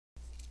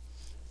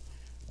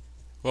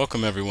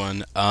Welcome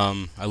everyone.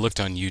 I looked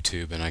on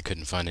YouTube and I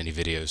couldn't find any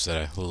videos that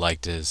I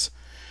liked as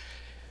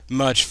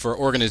much for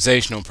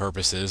organizational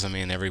purposes. I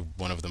mean, every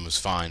one of them was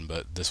fine,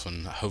 but this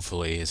one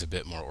hopefully is a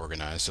bit more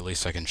organized. At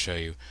least I can show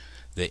you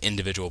the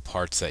individual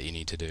parts that you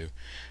need to do.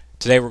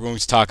 Today we're going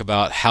to talk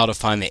about how to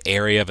find the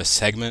area of a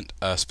segment.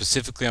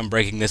 Specifically, I'm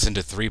breaking this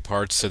into three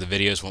parts so the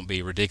videos won't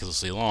be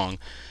ridiculously long.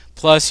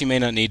 Plus, you may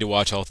not need to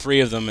watch all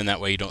three of them, and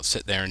that way you don't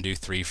sit there and do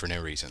three for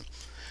no reason.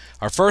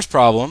 Our first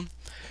problem,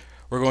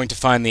 we're going to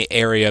find the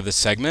area of the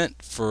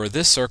segment. For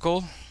this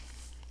circle,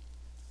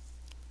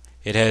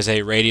 it has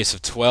a radius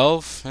of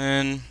 12,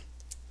 and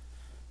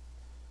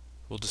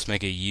we'll just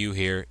make a U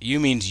here. U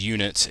means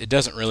units. It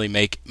doesn't really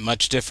make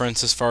much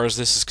difference as far as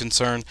this is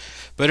concerned,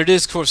 but it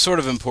is sort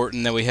of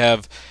important that we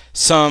have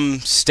some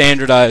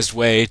standardized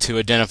way to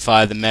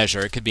identify the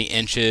measure. It could be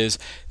inches,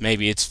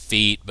 maybe it's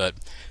feet, but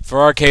for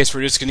our case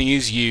we're just going to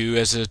use U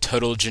as a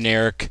total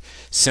generic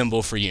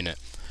symbol for unit.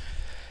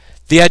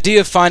 The idea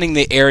of finding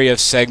the area of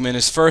segment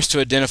is first to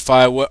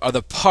identify what are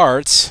the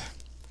parts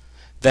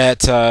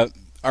that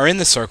are in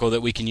the circle that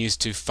we can use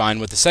to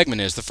find what the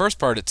segment is. The first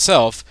part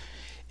itself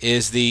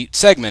is the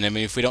segment. I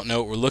mean, if we don't know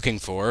what we're looking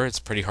for, it's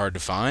pretty hard to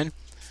find.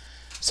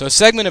 So a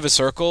segment of a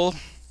circle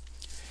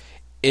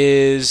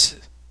is,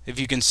 if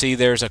you can see,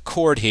 there's a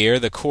chord here.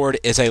 The chord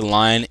is a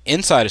line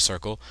inside a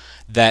circle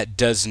that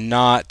does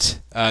not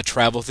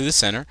travel through the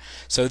center.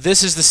 So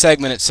this is the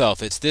segment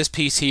itself. It's this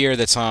piece here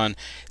that's on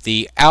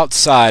the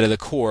outside of the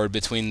chord,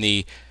 between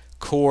the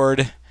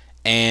chord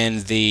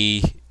and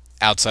the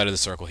outside of the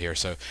circle here.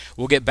 So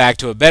we'll get back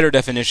to a better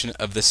definition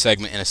of the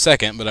segment in a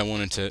second, but I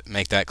wanted to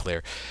make that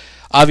clear.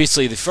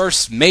 Obviously, the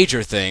first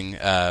major thing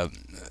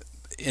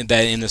in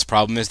this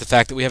problem is the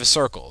fact that we have a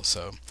circle.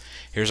 So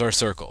here's our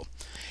circle.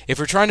 If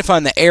we're trying to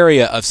find the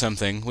area of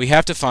something, we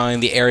have to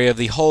find the area of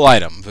the whole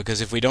item, because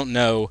if we don't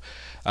know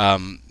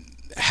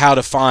how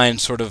to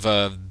find sort of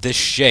this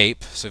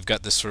shape, so we've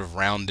got this sort of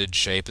rounded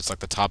shape, it's like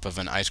the top of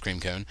an ice cream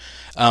cone,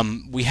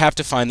 we have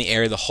to find the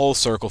area of the whole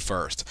circle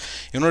first.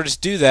 In order to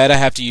do that, I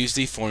have to use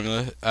the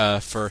formula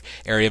for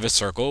area of a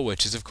circle,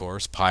 which is of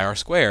course pi r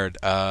squared.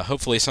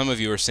 Hopefully some of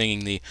you are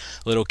singing the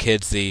little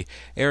kids the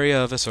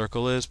area of a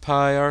circle is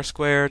pi r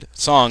squared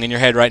song in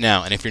your head right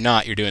now, and if you're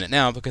not, you're doing it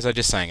now because I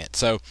just sang it.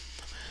 So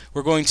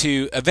we're going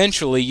to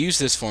eventually use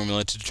this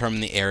formula to determine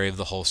the area of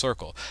the whole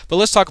circle. But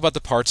let's talk about the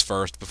parts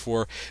first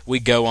before we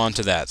go on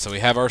to that. So we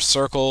have our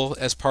circle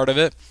as part of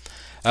it.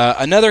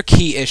 Another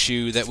key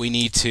issue that we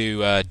need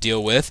to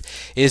deal with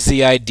is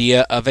the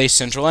idea of a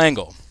central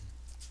angle.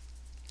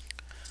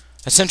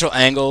 A central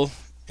angle,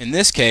 in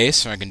this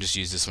case, or I can just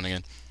use this one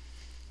again,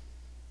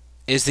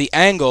 is the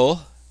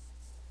angle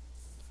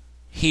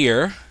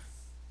here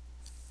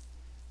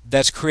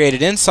that's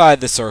created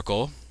inside the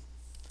circle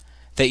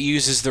that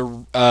uses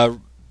the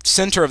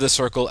center of the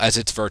circle as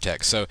its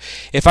vertex. So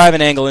if I have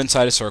an angle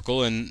inside a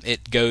circle and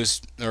it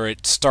goes, or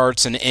it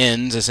starts and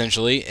ends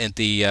essentially at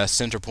the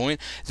center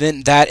point,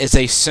 then that is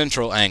a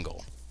central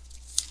angle.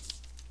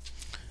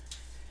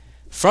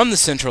 From the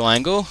central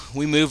angle,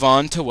 we move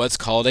on to what's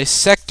called a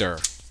sector,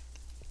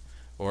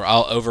 or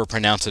I'll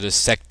overpronounce it as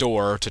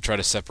sector to try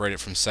to separate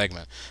it from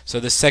segment. So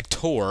the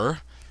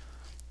sector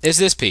is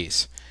this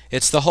piece.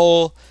 It's the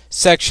whole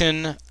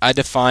section. I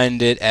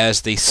defined it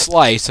as the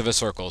slice of a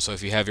circle. So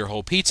if you have your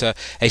whole pizza,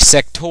 a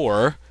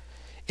sector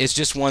is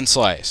just one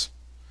slice.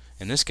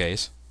 In this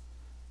case,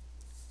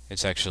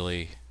 it's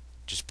actually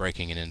just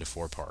breaking it into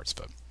four parts,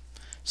 but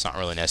it's not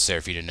really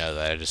necessary for you to know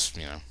that.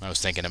 I was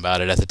thinking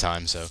about it at the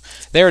time, so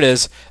there it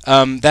is.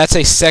 That's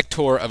a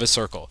sector of a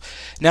circle.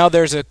 Now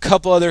there's a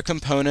couple other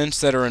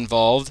components that are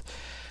involved.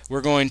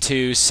 We're going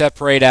to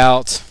separate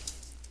out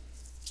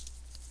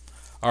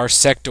our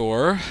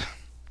sector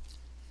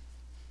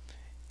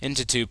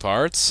into two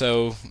parts.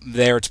 So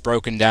there it's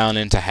broken down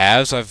into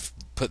halves. I've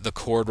put the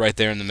chord right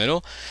there in the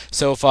middle.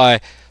 So if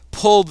I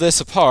pull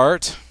this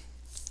apart,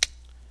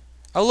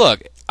 oh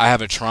look, I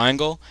have a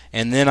triangle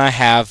and then I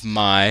have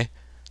my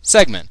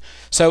segment.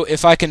 So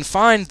if I can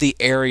find the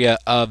area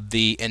of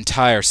the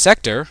entire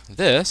sector,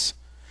 this,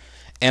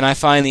 and I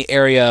find the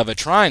area of a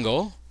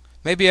triangle,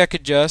 maybe I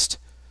could just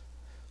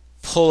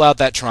pull out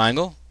that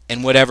triangle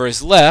and whatever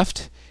is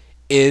left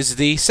is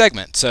the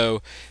segment.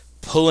 So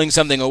pulling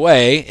something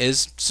away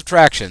is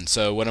subtraction.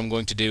 So what I'm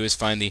going to do is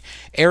find the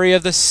area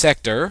of the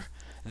sector,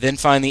 then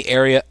find the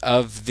area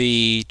of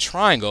the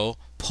triangle,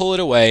 pull it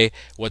away,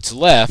 what's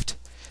left,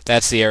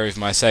 that's the area of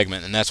my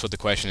segment, and that's what the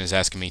question is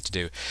asking me to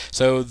do.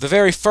 So the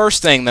very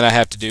first thing that I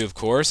have to do, of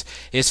course,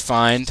 is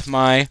find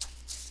my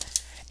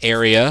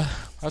area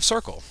of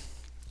circle.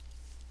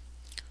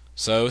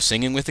 So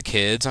singing with the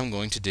kids, I'm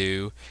going to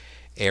do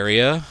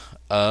area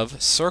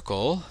of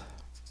circle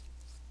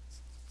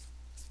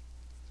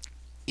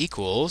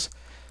equals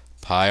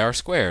pi r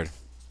squared.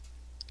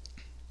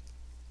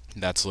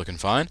 That's looking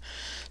fine.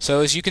 So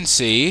as you can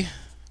see,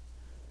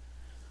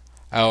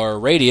 our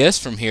radius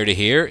from here to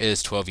here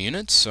is 12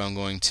 units. So I'm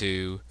going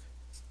to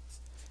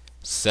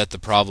set the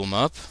problem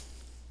up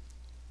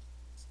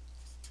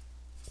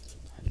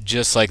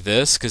just like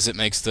this because it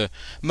makes the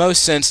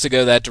most sense to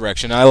go that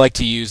direction. I like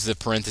to use the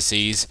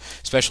parentheses,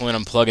 especially when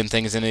I'm plugging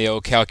things into the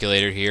old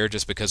calculator here,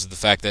 just because of the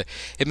fact that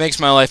it makes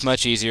my life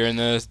much easier, and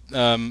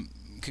the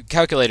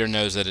calculator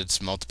knows that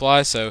it's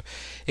multiply, so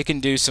it can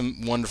do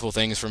some wonderful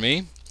things for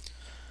me.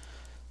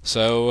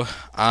 So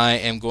I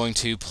am going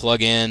to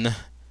plug in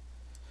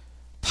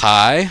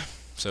pi.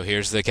 So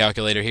here's the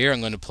calculator here.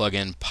 I'm going to plug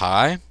in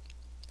pi.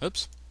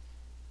 Oops.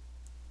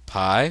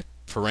 Pi,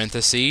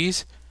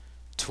 parentheses,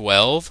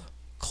 12,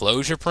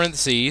 close your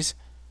parentheses,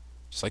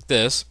 just like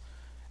this,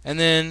 and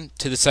then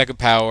to the second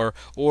power,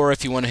 or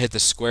if you want to hit the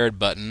squared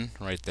button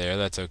right there,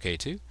 that's okay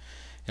too.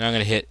 And I'm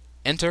going to hit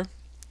enter,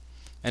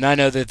 and I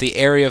know that the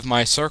area of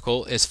my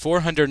circle is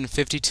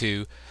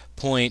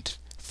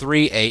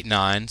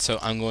 452.389, so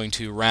I'm going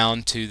to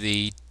round to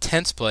the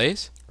tenths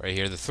place, right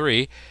here, the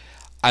 3.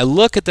 I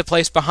look at the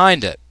place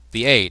behind it,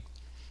 the 8.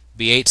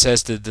 The 8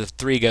 says that the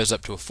 3 goes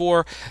up to a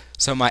 4,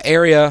 so my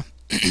area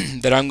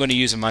that I'm going to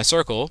use in my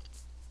circle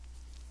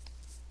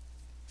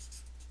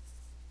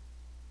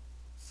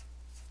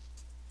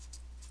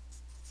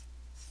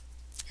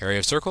area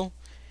of circle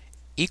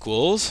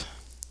equals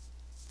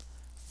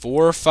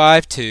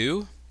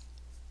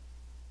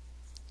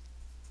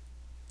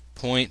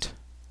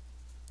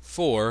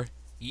 452.4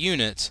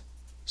 units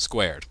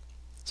squared.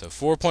 So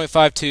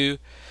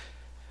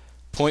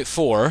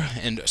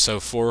 4.52.4, and so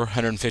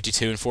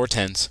 452 and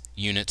 4/10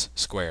 units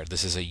squared.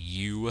 This is a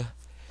U.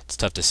 It's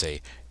tough to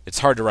see. It's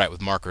hard to write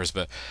with markers,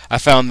 but I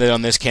found that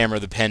on this camera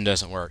the pen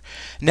doesn't work.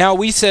 Now,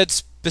 we said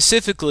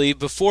specifically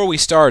before we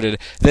started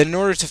that in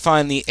order to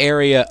find the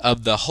area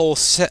of the whole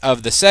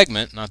of the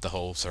segment, not the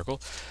whole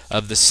circle,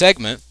 of the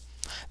segment,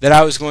 that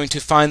I was going to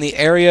find the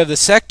area of the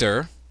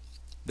sector,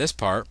 this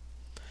part,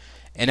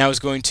 and I was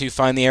going to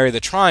find the area of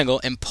the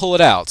triangle and pull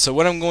it out. So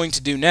what I'm going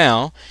to do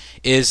now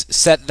is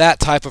set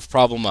that type of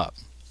problem up.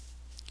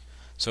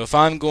 So if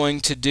I'm going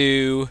to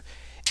do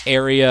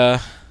area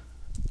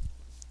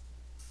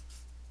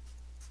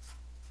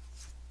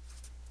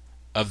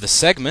of the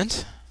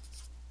segment,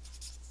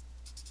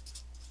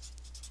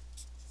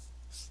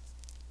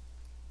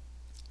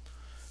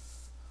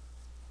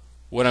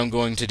 what I'm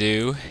going to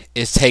do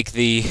is take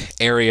the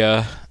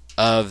area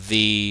of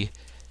the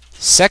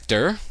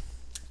sector,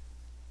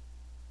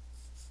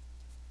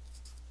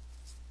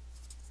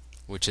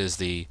 which is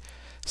the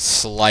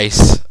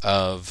slice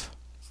of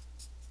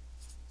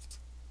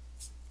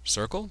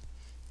circle,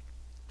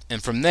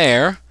 and from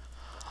there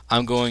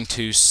I'm going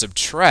to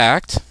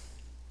subtract,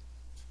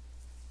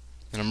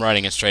 and I'm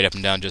writing it straight up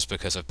and down just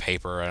because of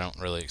paper. I don't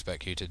really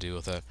expect you to deal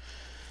with that.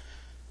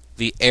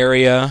 The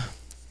area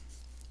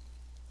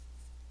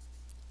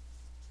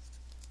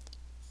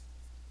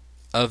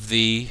of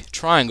the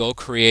triangle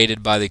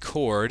created by the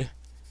chord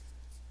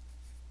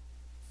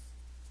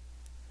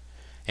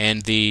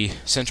and the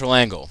central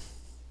angle.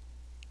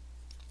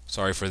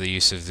 Sorry for the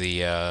use of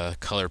the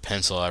color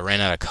pencil. I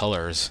ran out of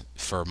colors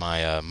for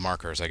my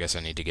markers. I guess I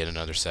need to get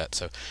another set.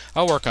 So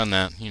I'll work on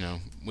that. You know,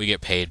 we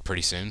get paid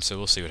pretty soon, so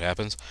we'll see what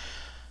happens.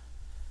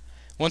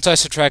 Once I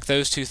subtract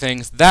those two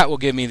things, that will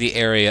give me the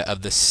area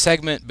of the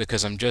segment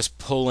because I'm just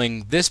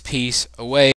pulling this piece away